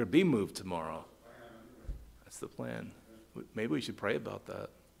 Okay. You're going to be moved tomorrow. That's the plan. Maybe we should pray about that.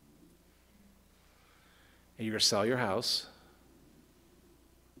 And you're going to sell your house.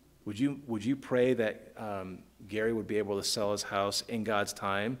 Would you pray that Gary would be able to sell his house in God's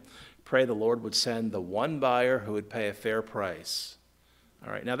time? Pray the Lord would send the one buyer who would pay a fair price.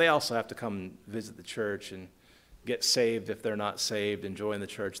 All right. Now, they also have to come visit the church and get saved if they're not saved and join the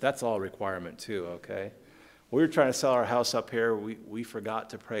church. That's all a requirement too, okay? We were trying to sell our house up here. We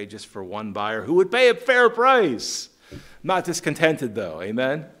forgot to pray just for one buyer who would pay a fair price. Not discontented, though.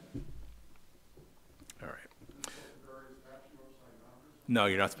 Amen? All right. No,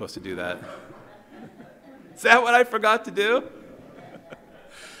 you're not supposed to do that. Is that what I forgot to do?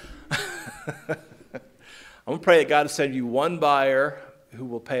 I'm going to pray that God will send you one buyer who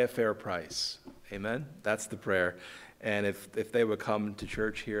will pay a fair price. Amen? That's the prayer. And if they would come to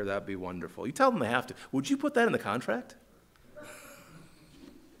church here, that would be wonderful. You tell them they have to. Would you put that in the contract?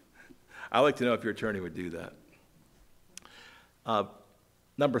 I'd like to know if your attorney would do that.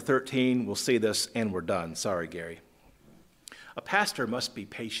 Number 13, we'll see this and we're done. Sorry, Gary. A pastor must be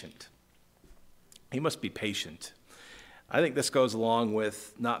patient. He must be patient. I think this goes along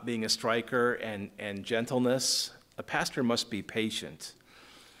with not being a striker and gentleness. A pastor must be patient.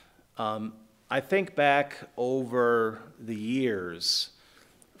 I think back over the years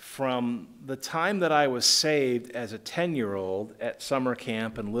from the time that I was saved as a 10-year-old at summer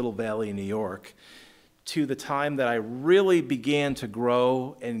camp in Little Valley, New York, to the time that I really began to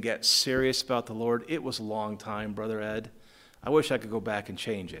grow and get serious about the Lord, it was a long time, Brother Ed. I wish I could go back and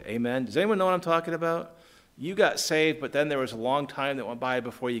change it. Amen? Does anyone know what I'm talking about? You got saved, but then there was a long time that went by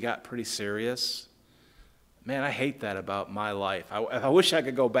before you got pretty serious. Man, I hate that about my life. I wish I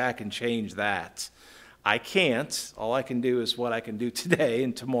could go back and change that. I can't. All I can do is what I can do today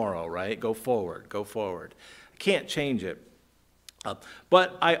and tomorrow, right? Go forward, go forward. I can't change it.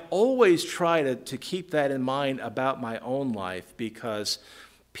 But I always try to keep that in mind about my own life because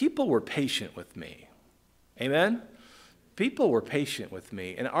people were patient with me. Amen? People were patient with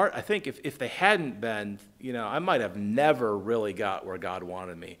me. And I think if they hadn't been, I might have never really got where God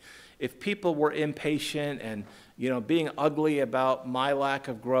wanted me. If people were impatient and, being ugly about my lack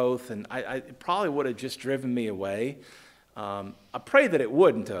of growth, and it probably would have just driven me away. I pray that it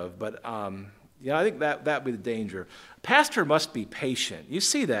wouldn't have, but I think that would be the danger. Pastor must be patient. You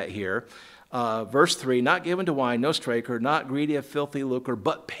see that here. Verse 3, not given to wine, no striker, not greedy of filthy lucre,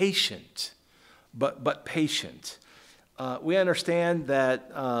 but patient. But patient. We understand that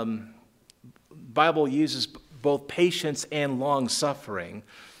the Bible uses both patience and long-suffering.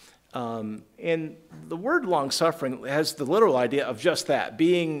 And the word long-suffering has the literal idea of just that,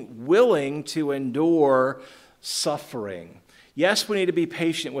 being willing to endure suffering. Yes, we need to be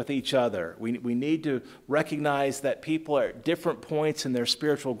patient with each other. We need to recognize that people are at different points in their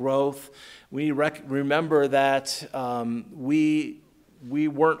spiritual growth. We remember that we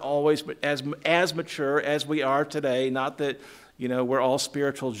weren't always as mature as we are today. Not that, we're all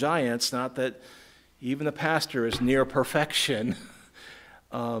spiritual giants. Not that even the pastor is near perfection.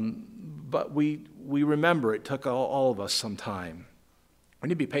 But we remember it took all of us some time. We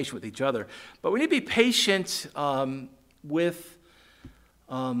need to be patient with each other. But we need to be patient with,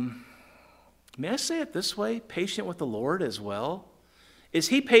 may I say it this way, patient with the Lord as well. Is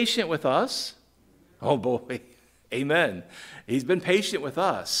he patient with us? Oh boy, amen. He's been patient with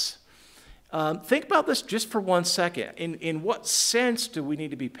us. Think about this just for 1 second. In what sense do we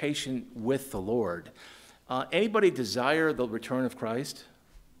need to be patient with the Lord? Anybody desire the return of Christ?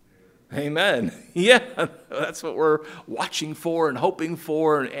 Amen. Yeah, that's what we're watching for and hoping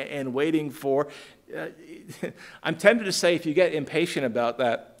for and waiting for. I'm tempted to say if you get impatient about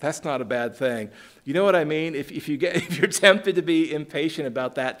that, that's not a bad thing. You know what I mean? If you're tempted to be impatient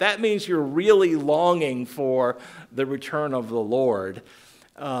about that, that means you're really longing for the return of the Lord.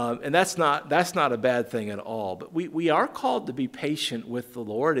 And that's not a bad thing at all. But we are called to be patient with the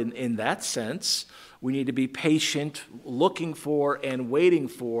Lord in that sense. We need to be patient, looking for and waiting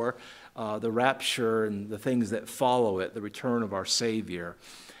for the rapture and the things that follow it, the return of our Savior.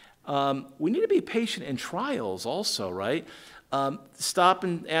 We need to be patient in trials also, right? Stop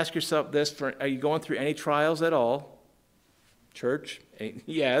and ask yourself this, are you going through any trials at all? Church?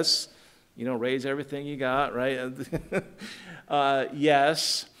 Yes. Raise everything you got, right?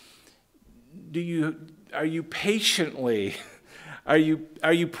 Yes. Are you patiently, are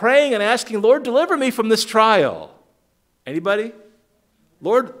you praying and asking, Lord, deliver me from this trial? Anybody?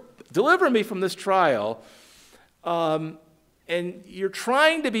 Lord, deliver me from this trial. And you're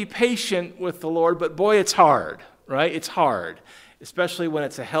trying to be patient with the Lord, but boy, it's hard, right? It's hard, especially when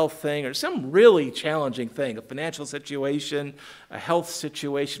it's a health thing or some really challenging thing, a financial situation, a health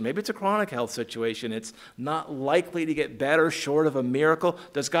situation. Maybe it's a chronic health situation. It's not likely to get better short of a miracle.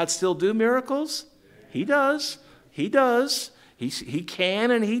 Does God still do miracles? He does. He does. He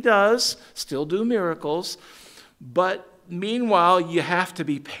can and he does still do miracles. But meanwhile, you have to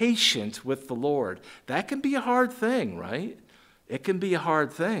be patient with the Lord. That can be a hard thing, right? It can be a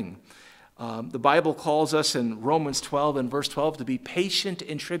hard thing. The Bible calls us in Romans 12 and verse 12 to be patient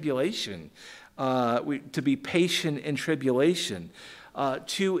in tribulation. To be patient in tribulation.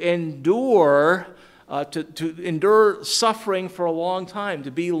 To endure suffering for a long time,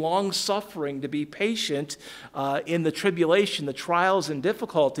 to be long-suffering, to be patient in the tribulation, the trials and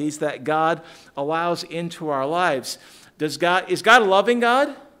difficulties that God allows into our lives. Is God a loving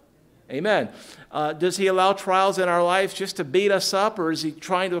God? Amen. Does he allow trials in our lives just to beat us up, or is he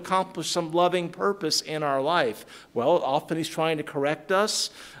trying to accomplish some loving purpose in our life? Well, often he's trying to correct us.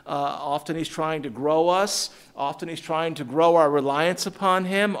 Often he's trying to grow us. Often he's trying to grow our reliance upon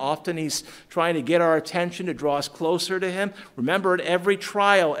him. Often he's trying to get our attention to draw us closer to him. Remember, at every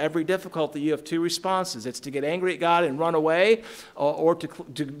trial, every difficulty, you have two responses. It's to get angry at God and run away, or to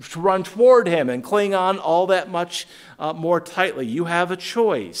run toward him and cling on all that much more tightly. You have a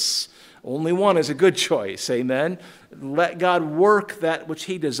choice. Only one is a good choice, amen? Let God work that which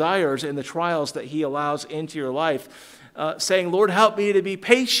he desires in the trials that he allows into your life. saying, Lord, help me to be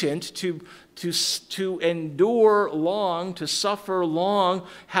patient, to endure long, to suffer long,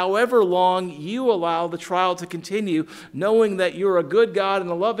 however long you allow the trial to continue, knowing that you're a good God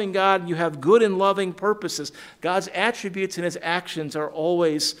and a loving God, and you have good and loving purposes. God's attributes and his actions are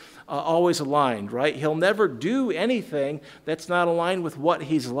always aligned, right? He'll never do anything that's not aligned with what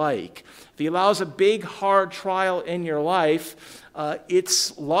he's like. If he allows a big, hard trial in your life,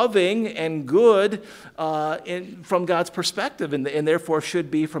 it's loving and good from God's perspective, and therefore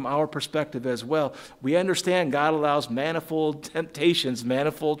should be from our perspective as well. We understand God allows manifold temptations,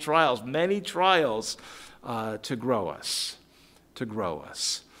 manifold trials, many trials to grow us.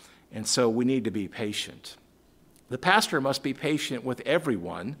 And so we need to be patient. The pastor must be patient with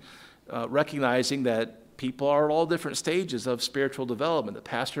everyone, recognizing that people are at all different stages of spiritual development. The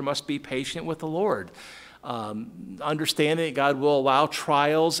pastor must be patient with the Lord. Understanding that God will allow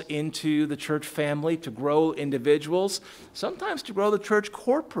trials into the church family to grow individuals, sometimes to grow the church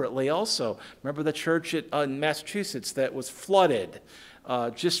corporately also. Remember the church in Massachusetts that was flooded,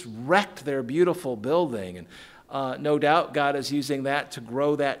 just wrecked their beautiful building. And no doubt God is using that to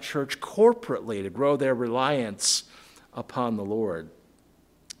grow that church corporately, to grow their reliance upon the Lord.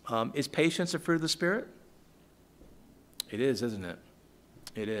 Is patience a fruit of the Spirit? It is, isn't it?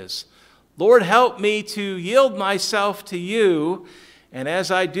 It is. Lord, help me to yield myself to you, and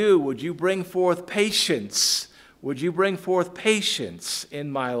as I do, would you bring forth patience? Would you bring forth patience in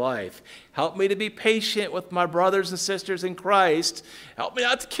my life? Help me to be patient with my brothers and sisters in Christ. Help me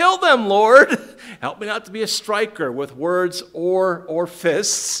not to kill them, Lord. Help me not to be a striker with words or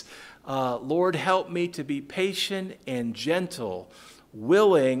fists. Lord, help me to be patient and gentle,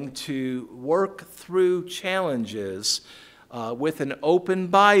 willing to work through challenges with an open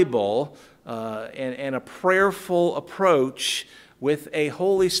Bible and a prayerful approach, with a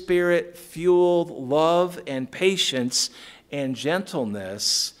Holy Spirit-fueled love and patience and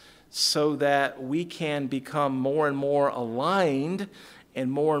gentleness, so that we can become more and more aligned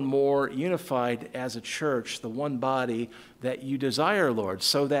and more unified as a church, the one body that you desire, Lord,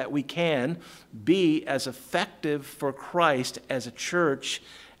 so that we can be as effective for Christ as a church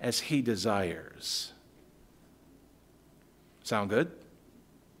as he desires. Sound good?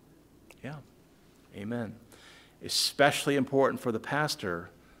 Yeah. Amen. Especially important for the pastor,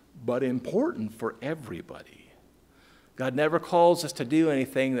 but important for everybody. God never calls us to do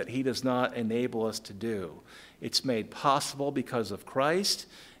anything that he does not enable us to do. It's made possible because of Christ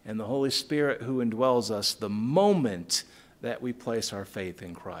and the Holy Spirit who indwells us the moment that we place our faith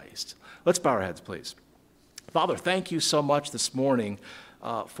in Christ. Let's bow our heads, please. Father, thank you so much this morning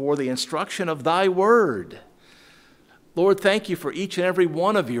for the instruction of thy word. Lord, thank you for each and every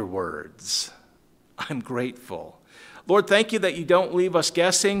one of your words. I'm grateful. Lord, thank you that you don't leave us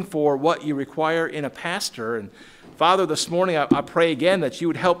guessing for what you require in a pastor. And Father, this morning I pray again that you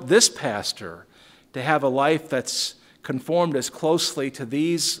would help this pastor to have a life that's conformed as closely to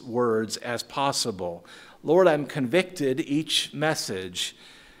these words as possible. Lord, I'm convicted each message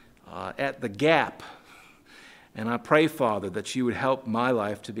at the gap. And I pray, Father, that you would help my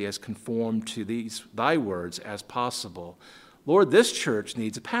life to be as conformed to these thy words as possible. Lord, this church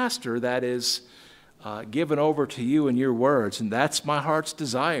needs a pastor that is given over to you and your words, and that's my heart's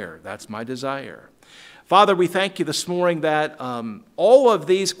desire. That's my desire. Father, we thank you this morning that all of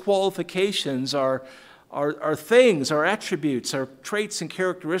these qualifications are things, are attributes, are traits and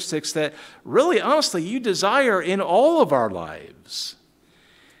characteristics that really, honestly, you desire in all of our lives.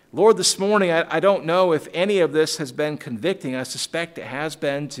 Lord, this morning, I don't know if any of this has been convicting. I suspect it has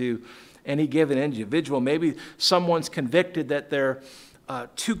been to any given individual. Maybe someone's convicted that they're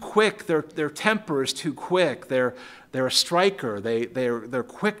too quick, their temper is too quick, they're a striker, they're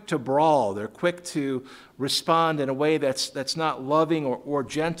quick to brawl, they're quick to respond in a way that's not loving or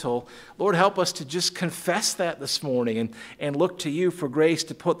gentle. Lord, help us to just confess that this morning and look to you for grace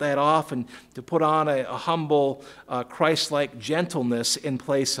to put that off and to put on a humble, Christ-like gentleness in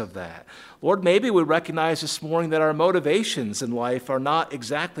place of that. Lord, maybe we recognize this morning that our motivations in life are not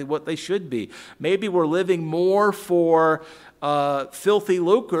exactly what they should be. Maybe we're living more for filthy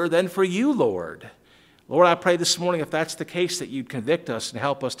lucre than for you, Lord. Lord, I pray this morning, if that's the case, that you'd convict us and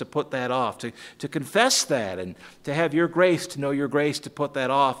help us to put that off, to confess that, and to have your grace, to know your grace, to put that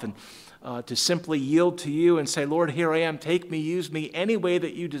off, and to simply yield to you and say, Lord, here I am, take me, use me any way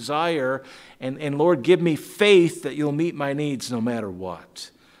that you desire, and Lord, give me faith that you'll meet my needs no matter what.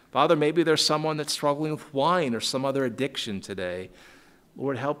 Father, maybe there's someone that's struggling with wine or some other addiction today.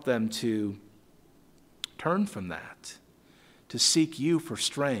 Lord, help them to turn from that, to seek you for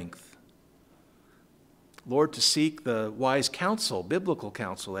strength. Lord, to seek the wise counsel, biblical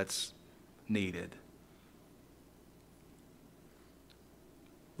counsel that's needed.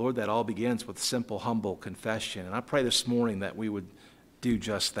 Lord, that all begins with simple, humble confession. And I pray this morning that we would do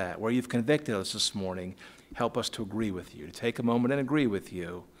just that. Where you've convicted us this morning, help us to agree with you, to take a moment and agree with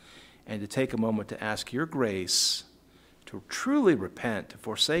you, and to take a moment to ask your grace to truly repent, to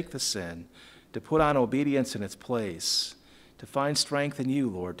forsake the sin, to put on obedience in its place, to find strength in you,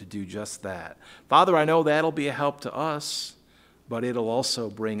 Lord, to do just that. Father, I know that'll be a help to us, but it'll also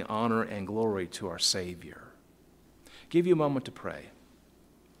bring honor and glory to our Savior. Give you a moment to pray.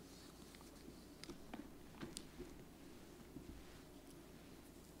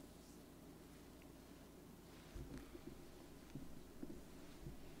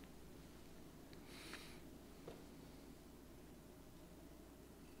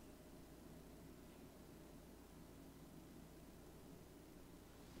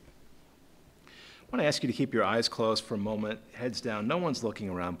 I want to ask you to keep your eyes closed for a moment, heads down. No one's looking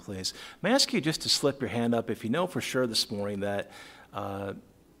around, please. May I ask you just to slip your hand up if you know for sure this morning that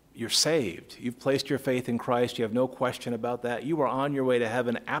you're saved. You've placed your faith in Christ. You have no question about that. You are on your way to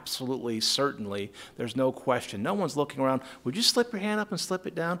heaven, absolutely, certainly. There's no question. No one's looking around. Would you slip your hand up and slip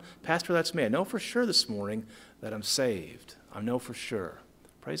it down? Pastor, that's me. I know for sure this morning that I'm saved. I know for sure.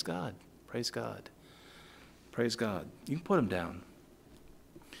 Praise God. Praise God. Praise God. You can put them down.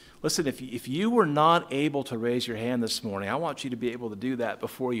 Listen, if you were not able to raise your hand this morning, I want you to be able to do that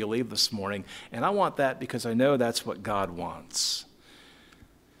before you leave this morning. And I want that because I know that's what God wants.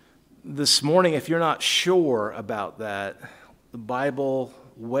 This morning, if you're not sure about that, the Bible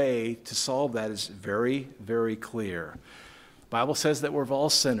way to solve that is very, very clear. The Bible says that we're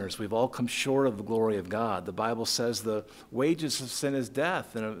all sinners. We've all come short of the glory of God. The Bible says the wages of sin is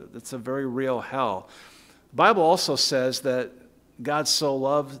death, and it's a very real hell. The Bible also says that God so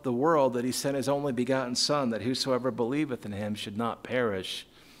loved the world that he sent his only begotten Son, that whosoever believeth in him should not perish,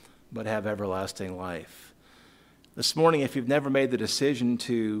 but have everlasting life. This morning, if you've never made the decision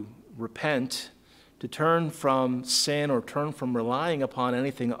to repent, to turn from sin or turn from relying upon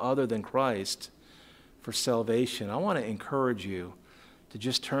anything other than Christ for salvation, I want to encourage you to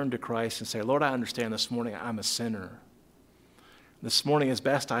just turn to Christ and say, Lord, I understand this morning I'm a sinner. This morning, as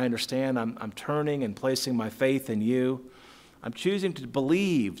best I understand, I'm turning and placing my faith in you. I'm choosing to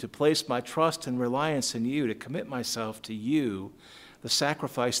believe, to place my trust and reliance in you, to commit myself to you, the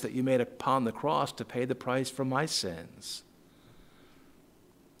sacrifice that you made upon the cross to pay the price for my sins.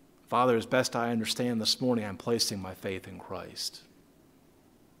 Father, as best I understand this morning, I'm placing my faith in Christ.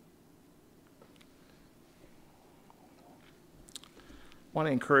 I want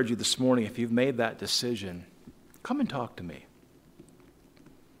to encourage you this morning, if you've made that decision, come and talk to me.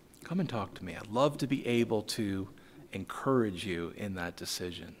 Come and talk to me. I'd love to be able to encourage you in that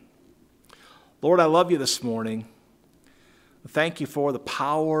decision. Lord, I love you this morning. Thank you for the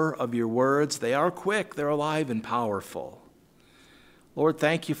power of your words. They are quick, they're alive and powerful. Lord,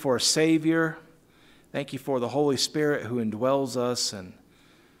 thank you for a Savior. Thank you for the Holy Spirit who indwells us and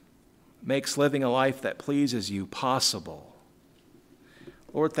makes living a life that pleases you possible.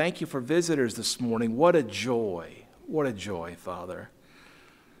 Lord, thank you for visitors this morning. What a joy, Father.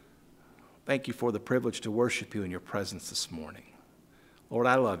 Thank you for the privilege to worship you in your presence this morning. Lord,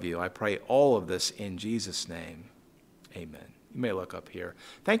 I love you. I pray all of this in Jesus' name. Amen. You may look up here.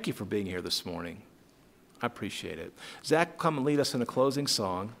 Thank you for being here this morning. I appreciate it. Zach, come and lead us in a closing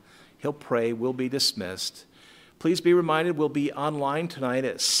song. He'll pray. We'll be dismissed. Please be reminded we'll be online tonight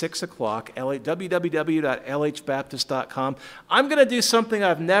at 6 o'clock, www.lhbaptist.com. I'm going to do something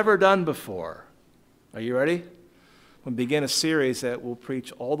I've never done before. Are you ready? We'll begin a series that will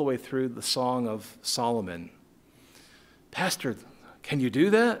preach all the way through the Song of Solomon. Pastor, can you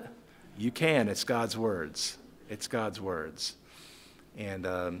do that? You can. It's God's words. It's God's words. And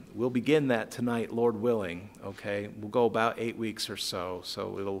we'll begin that tonight, Lord willing, okay? We'll go about 8 weeks or so,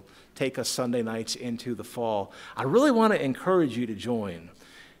 so it'll take us Sunday nights into the fall. I really want to encourage you to join.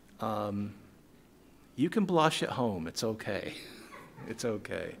 You can blush at home. It's okay. It's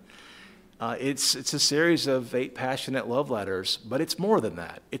okay. It's a series of 8 passionate love letters, but it's more than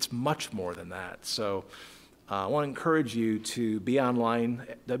that. It's much more than that. So I want to encourage you to be online,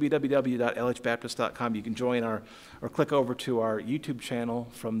 www.lhbaptist.com. You can join or click over to our YouTube channel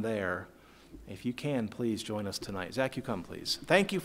from there. If you can, please join us tonight. Zach, you come, please. Thank you.